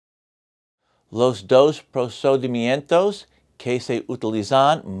Los dos procedimientos que se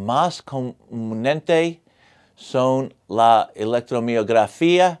utilizan más comúnmente son la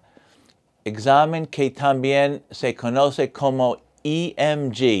electromiografía, examen que también se conoce como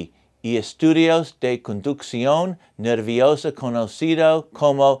EMG, y estudios de conducción nerviosa conocido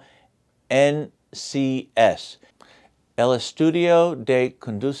como NCS. El estudio de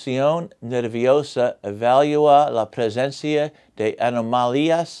conducción nerviosa evalúa la presencia de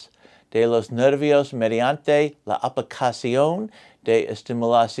anomalías de los nervios mediante la aplicación de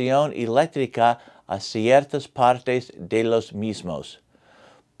estimulación eléctrica a ciertas partes de los mismos.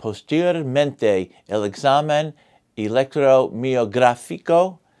 Posteriormente, el examen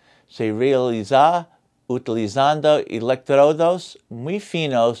electromiográfico se realiza utilizando electrodos muy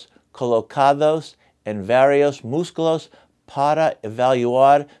finos colocados en varios músculos para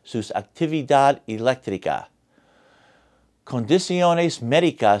evaluar su actividad eléctrica. Condiciones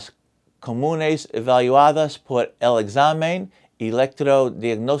médicas comunes evaluadas por el examen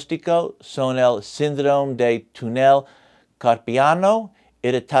electrodiagnóstico son el síndrome de túnel carpiano,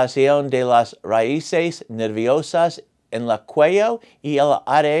 irritación de las raíces nerviosas en el cuello y el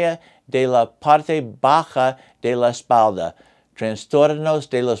área de la parte baja de la espalda, trastornos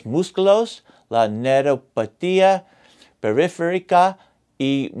de los músculos, la neuropatía periférica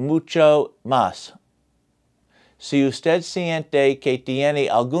y mucho más. Si usted siente que tiene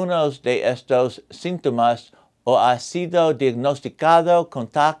algunos de estos síntomas o ha sido diagnosticado,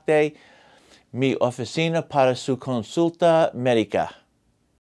 contacte mi oficina para su consulta médica.